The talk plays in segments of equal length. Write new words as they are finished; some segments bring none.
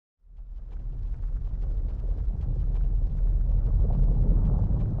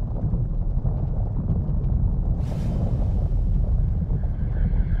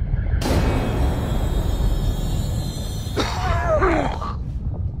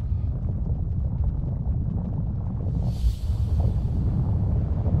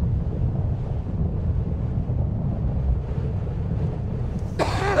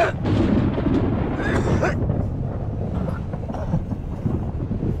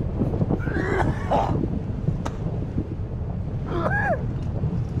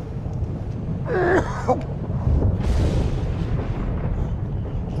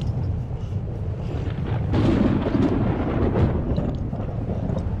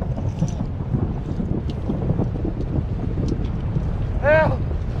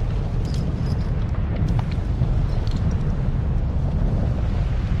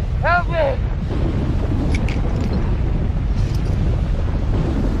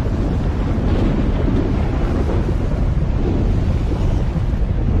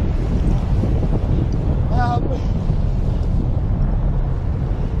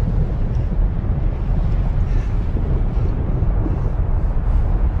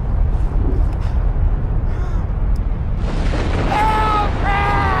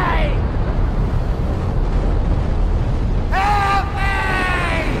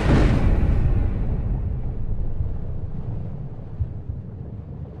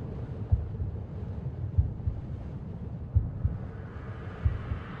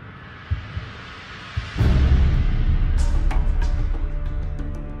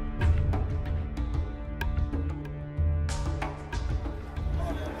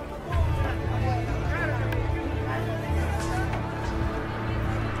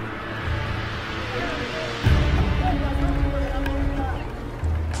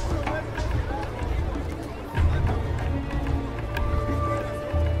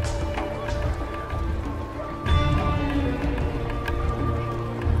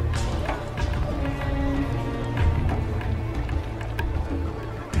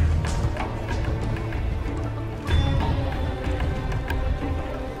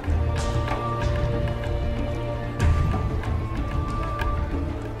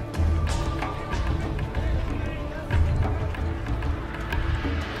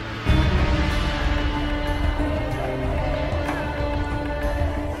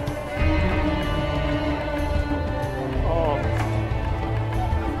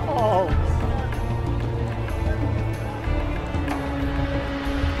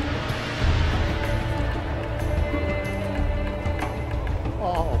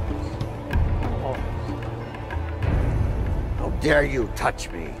alms. Alms. How dare you touch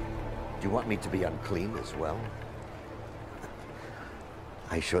me? Do you want me to be unclean as well?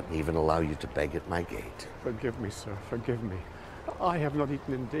 I shouldn't even allow you to beg at my gate. Forgive me, sir, forgive me. I have not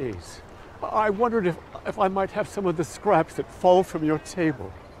eaten in days. I wondered if I might have some of the scraps that fall from your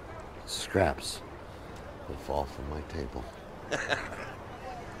table. Scraps will fall from my table.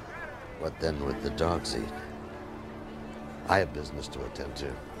 What then would the dogs eat? I have business to attend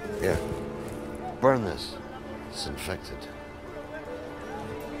to. Here, burn this. It's infected.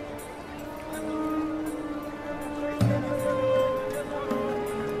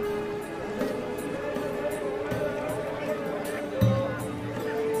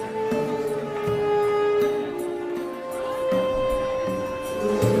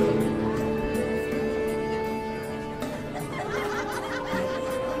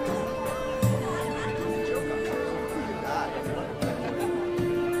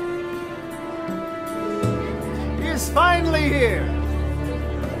 Finally here.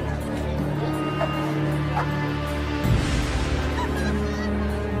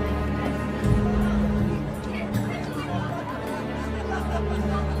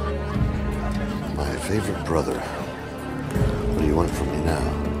 My favorite brother. What do you want from me now?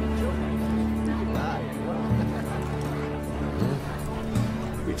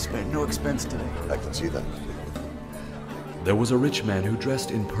 We've spared no expense today. I can see that. There was a rich man who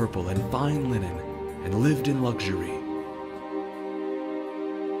dressed in purple and fine linen and lived in luxury.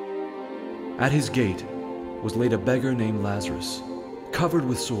 At his gate was laid a beggar named Lazarus, covered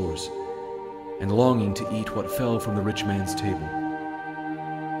with sores, and longing to eat what fell from the rich man's table.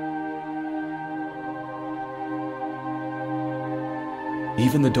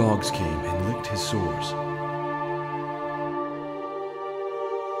 Even the dogs came and licked his sores.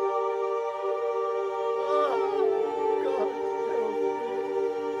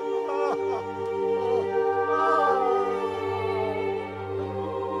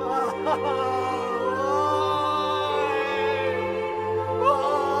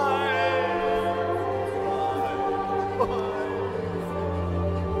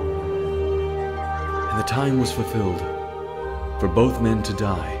 And the time was fulfilled for both men to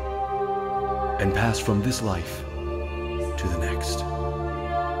die and pass from this life to the next.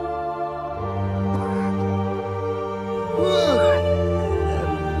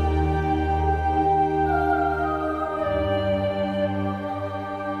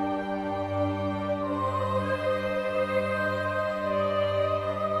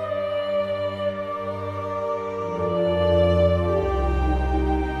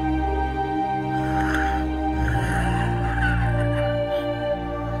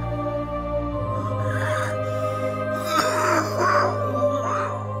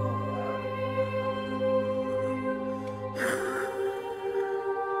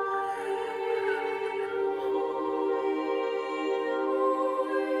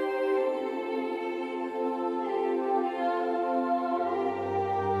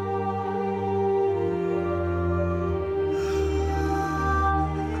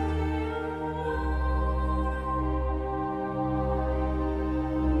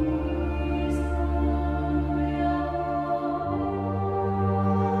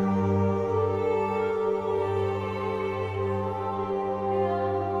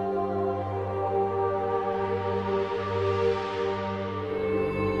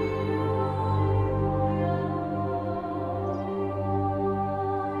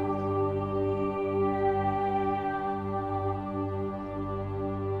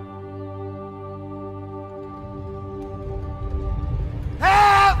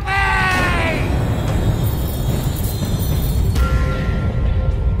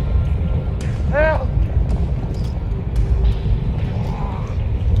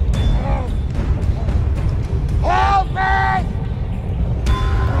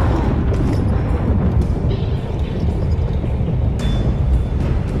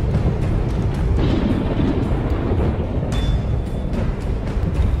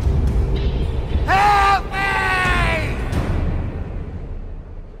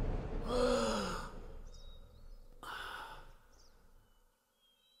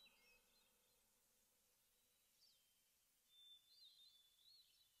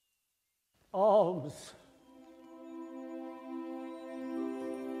 Alms.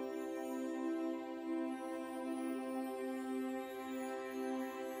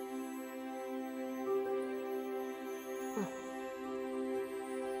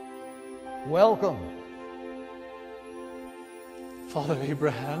 Welcome. Father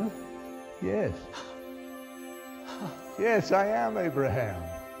Abraham? Yes. Yes, I am Abraham.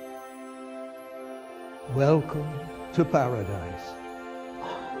 Welcome to paradise.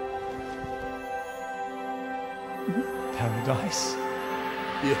 Paradise?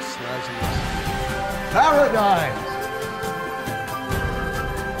 Yes, Lazarus. Paradise!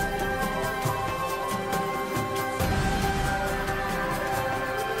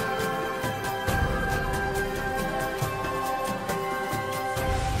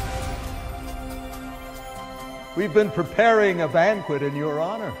 We've been preparing a banquet in your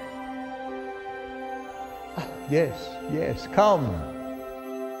honor. Yes, yes, come.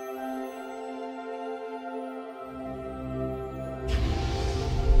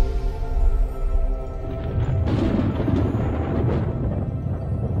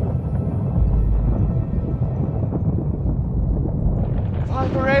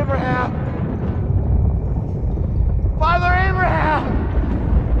 Father Abraham! Father Abraham!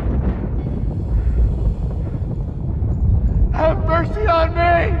 Have mercy on me!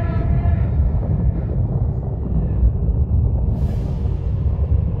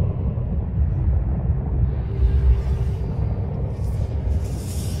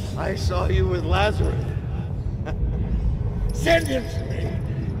 I saw you with Lazarus. Send him to me,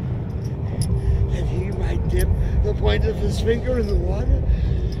 that he might dip the point of his finger in the water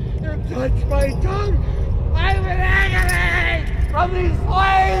and touch my tongue. I'm in agony from these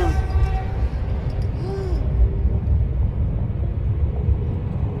flames!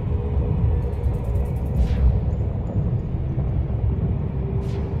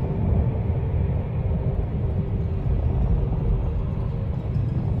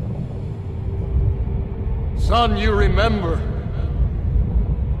 Son, you remember,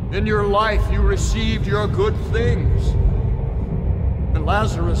 in your life you received your good things, and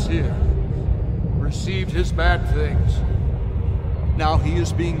Lazarus here received his bad things. Now he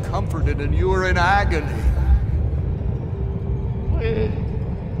is being comforted and you are in agony. Please.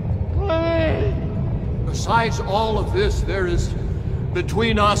 Besides all of this, there is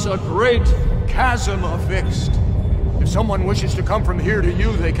between us a great chasm affixed. If someone wishes to come from here to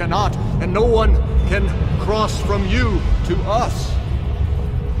you, they cannot, and no one can cross from you to us.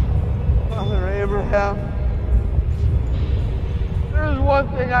 Father Abraham, there is one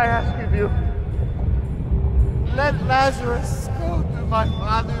thing I ask of you. Let Lazarus go to my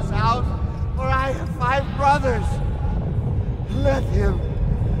father's house, for I have 5 brothers. Let him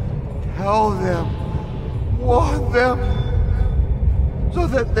tell them, warn them, so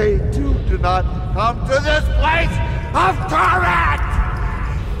that they too do not come to this place of torment!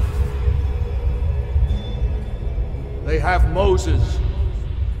 They have Moses.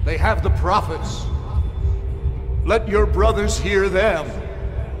 They have the prophets. Let your brothers hear them.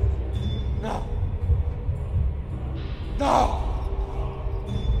 No. No.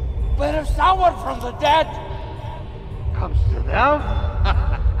 But if someone from the dead comes to them,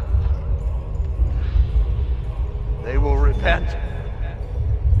 they will repent.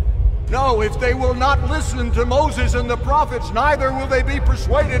 No, if they will not listen to Moses and the prophets, neither will they be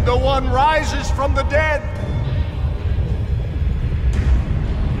persuaded though one rises from the dead.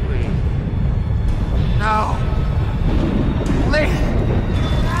 No. Please.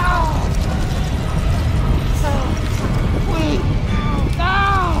 No. Please.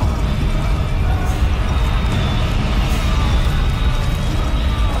 No.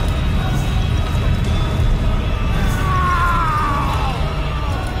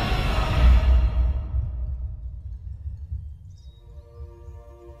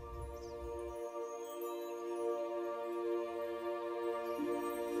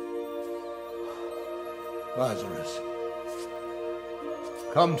 Lazarus,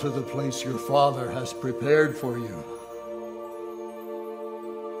 come to the place your father has prepared for you.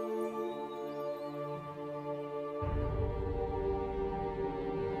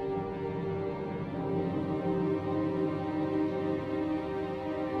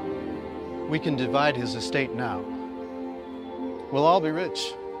 We can divide his estate now. We'll all be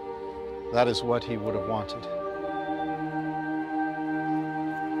rich. That is what he would have wanted.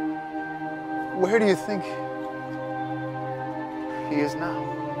 Where do you think he is now?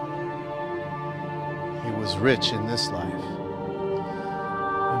 He was rich in this life.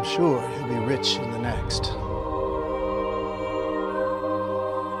 I'm sure he'll be rich in the next.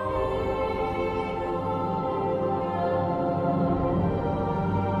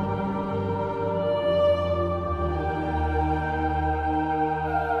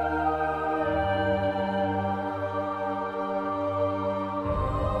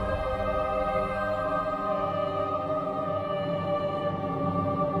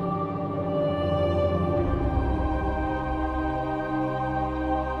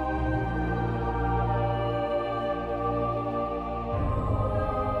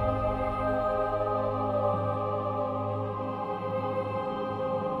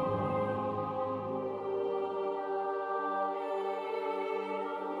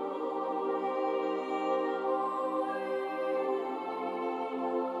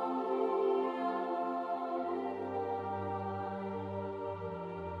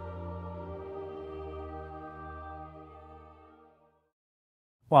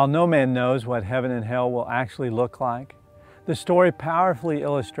 While no man knows what heaven and hell will actually look like, the story powerfully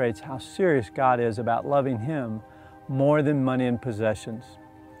illustrates how serious God is about loving Him more than money and possessions.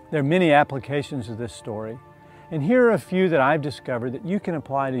 There are many applications of this story, and here are a few that I've discovered that you can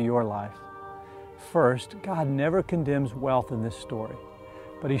apply to your life. First, God never condemns wealth in this story,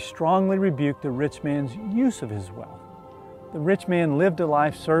 but He strongly rebuked the rich man's use of his wealth. The rich man lived a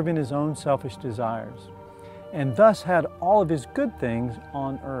life serving his own selfish desires, and thus had all of his good things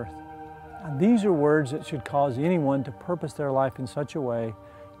on earth. Now, these are words that should cause anyone to purpose their life in such a way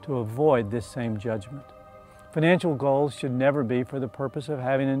to avoid this same judgment. Financial goals should never be for the purpose of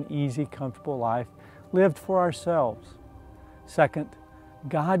having an easy, comfortable life lived for ourselves. Second,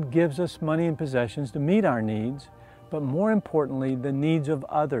 God gives us money and possessions to meet our needs, but more importantly, the needs of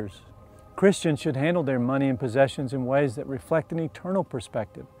others. Christians should handle their money and possessions in ways that reflect an eternal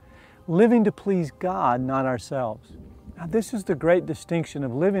perspective, living to please God, not ourselves. Now, this is the great distinction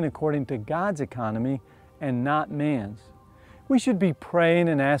of living according to God's economy and not man's. We should be praying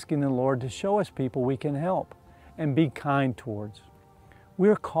and asking the Lord to show us people we can help and be kind towards. We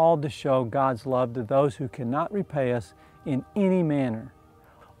are called to show God's love to those who cannot repay us in any manner.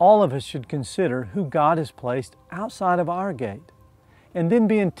 All of us should consider who God has placed outside of our gate, and then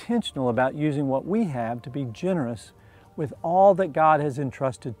be intentional about using what we have to be generous with all that God has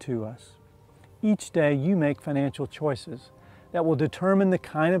entrusted to us. Each day you make financial choices that will determine the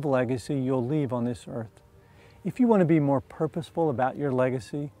kind of legacy you'll leave on this earth. If you want to be more purposeful about your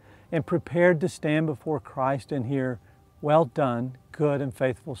legacy and prepared to stand before Christ and hear, "Well done, good and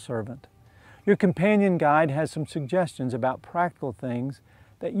faithful servant," your companion guide has some suggestions about practical things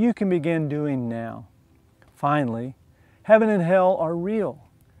that you can begin doing now. Finally, heaven and hell are real,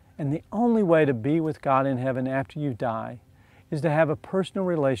 and the only way to be with God in heaven after you die is to have a personal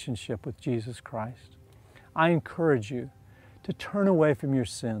relationship with Jesus Christ. I encourage you to turn away from your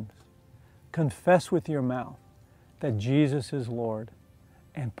sins, confess with your mouth that Jesus is Lord,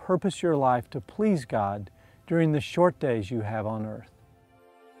 and purpose your life to please God during the short days you have on earth.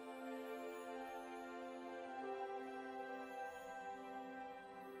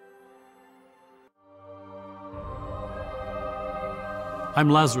 I'm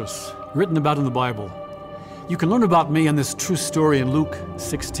Lazarus, written about in the Bible. You can learn about me in this true story in Luke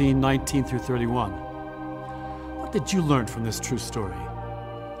 16:19 through 31. What did you learn from this true story?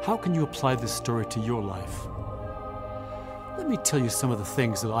 How can you apply this story to your life? Let me tell you some of the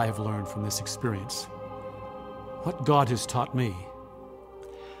things that I have learned from this experience. What God has taught me.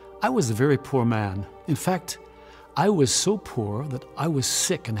 I was a very poor man. In fact, I was so poor that I was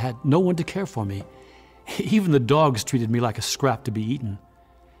sick and had no one to care for me. Even the dogs treated me like a scrap to be eaten.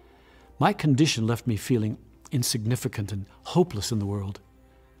 My condition left me feeling insignificant and hopeless in the world.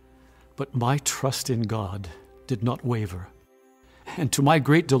 But my trust in God did not waver. And to my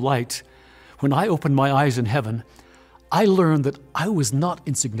great delight, when I opened my eyes in heaven, I learned that I was not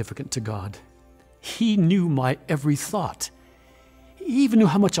insignificant to God. He knew my every thought. He even knew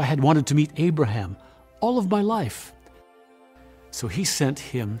how much I had wanted to meet Abraham all of my life. So He sent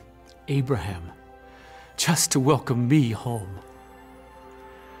him, Abraham, just to welcome me home.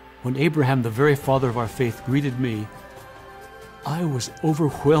 When Abraham, the very father of our faith, greeted me, I was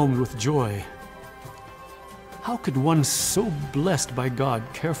overwhelmed with joy. How could one so blessed by God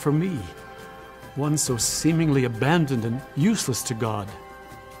care for me? One so seemingly abandoned and useless to God.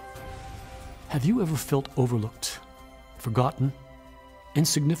 Have you ever felt overlooked, forgotten,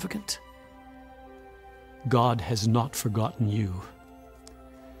 insignificant? God has not forgotten you.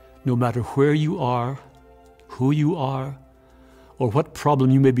 No matter where you are, who you are, or what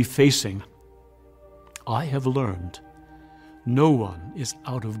problem you may be facing, I have learned no one is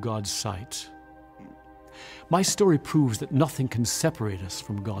out of God's sight. My story proves that nothing can separate us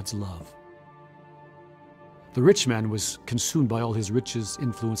from God's love. The rich man was consumed by all his riches,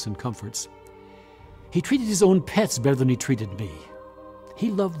 influence, and comforts. He treated his own pets better than he treated me.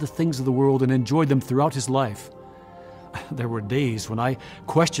 He loved the things of the world and enjoyed them throughout his life. There were days when I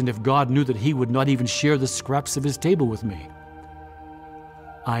questioned if God knew that He would not even share the scraps of His table with me.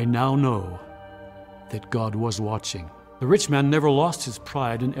 I now know that God was watching. The rich man never lost his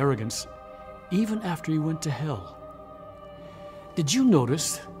pride and arrogance, even after he went to hell. Did you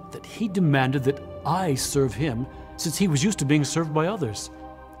notice that he demanded that I serve him, since he was used to being served by others?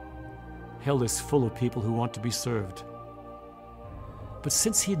 Hell is full of people who want to be served. But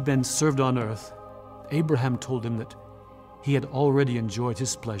since he had been served on earth, Abraham told him that he had already enjoyed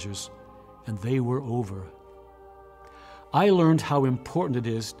his pleasures, and they were over. I learned how important it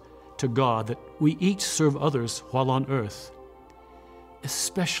is to God that we each serve others while on earth,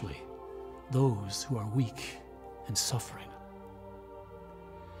 especially those who are weak and suffering.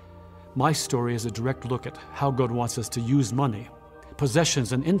 My story is a direct look at how God wants us to use money,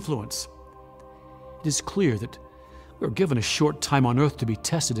 possessions, and influence. It is clear that we're given a short time on earth to be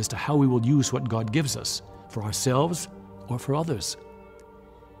tested as to how we will use what God gives us, for ourselves or for others.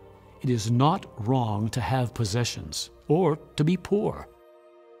 It is not wrong to have possessions or to be poor.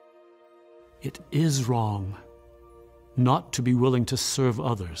 It is wrong not to be willing to serve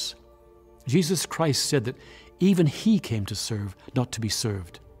others. Jesus Christ said that even He came to serve, not to be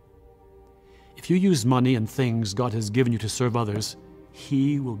served. If you use money and things God has given you to serve others,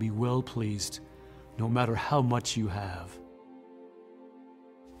 He will be well pleased, no matter how much you have.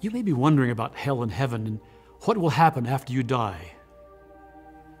 You may be wondering about hell and heaven and what will happen after you die.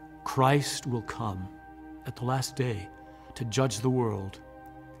 Christ will come at the last day to judge the world.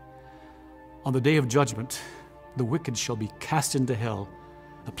 On the day of judgment, the wicked shall be cast into hell,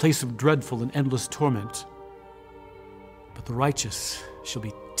 a place of dreadful and endless torment. But the righteous shall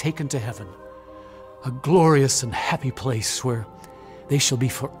be taken to heaven, a glorious and happy place where they shall be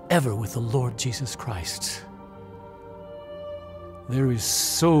forever with the Lord Jesus Christ. There is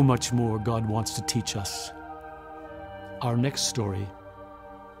so much more God wants to teach us. Our next story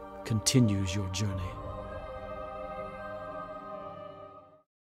continues your journey.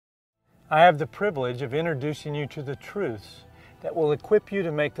 I have the privilege of introducing you to the truths that will equip you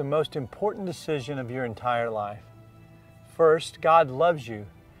to make the most important decision of your entire life. First, God loves you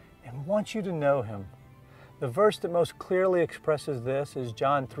and wants you to know Him. The verse that most clearly expresses this is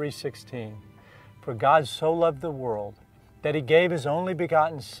John 3:16. For God so loved the world that He gave His only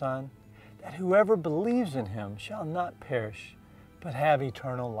begotten Son, that whoever believes in Him shall not perish, but have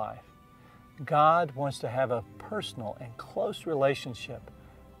eternal life. God wants to have a personal and close relationship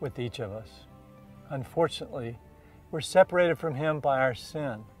with each of us. Unfortunately, we're separated from Him by our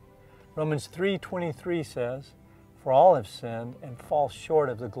sin. Romans 3:23 says, For all have sinned and fall short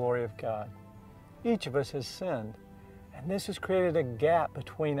of the glory of God. Each of us has sinned, and this has created a gap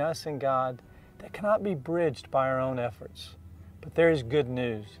between us and God that cannot be bridged by our own efforts. But there is good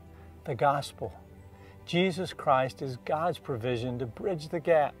news, the gospel. Jesus Christ is God's provision to bridge the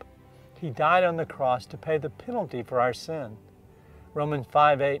gap. He died on the cross to pay the penalty for our sin. Romans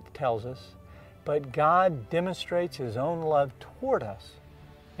 5:8 tells us, But God demonstrates His own love toward us,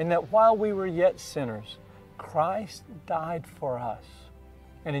 in that while we were yet sinners, Christ died for us.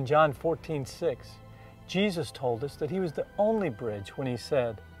 And in John 14:6, Jesus told us that He was the only bridge when He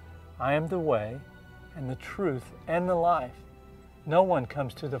said, I am the way and the truth and the life. No one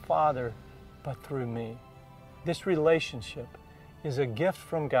comes to the Father but through me. This relationship is a gift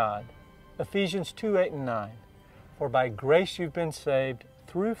from God. Ephesians 2:8 and 9. For by grace you've been saved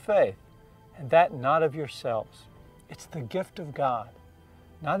through faith, and that not of yourselves. It's the gift of God,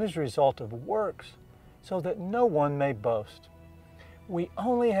 not as a result of works, so that no one may boast. We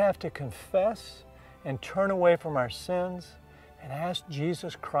only have to confess and turn away from our sins and ask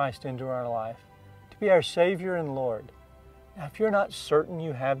Jesus Christ into our life to be our Savior and Lord. Now, if you're not certain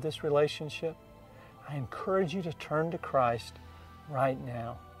you have this relationship, I encourage you to turn to Christ right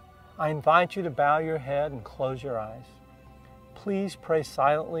now. I invite you to bow your head and close your eyes. Please pray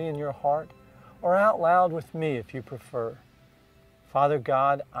silently in your heart or out loud with me if you prefer. Father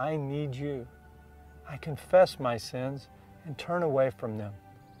God, I need you. I confess my sins and turn away from them.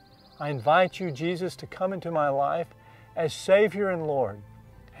 I invite you, Jesus, to come into my life as Savior and Lord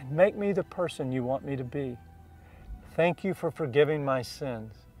and make me the person you want me to be. Thank you for forgiving my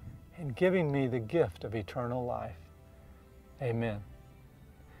sins and giving me the gift of eternal life. Amen.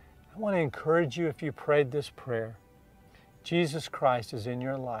 I want to encourage you if you prayed this prayer. Jesus Christ is in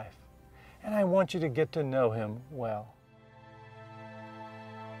your life, and I want you to get to know Him well.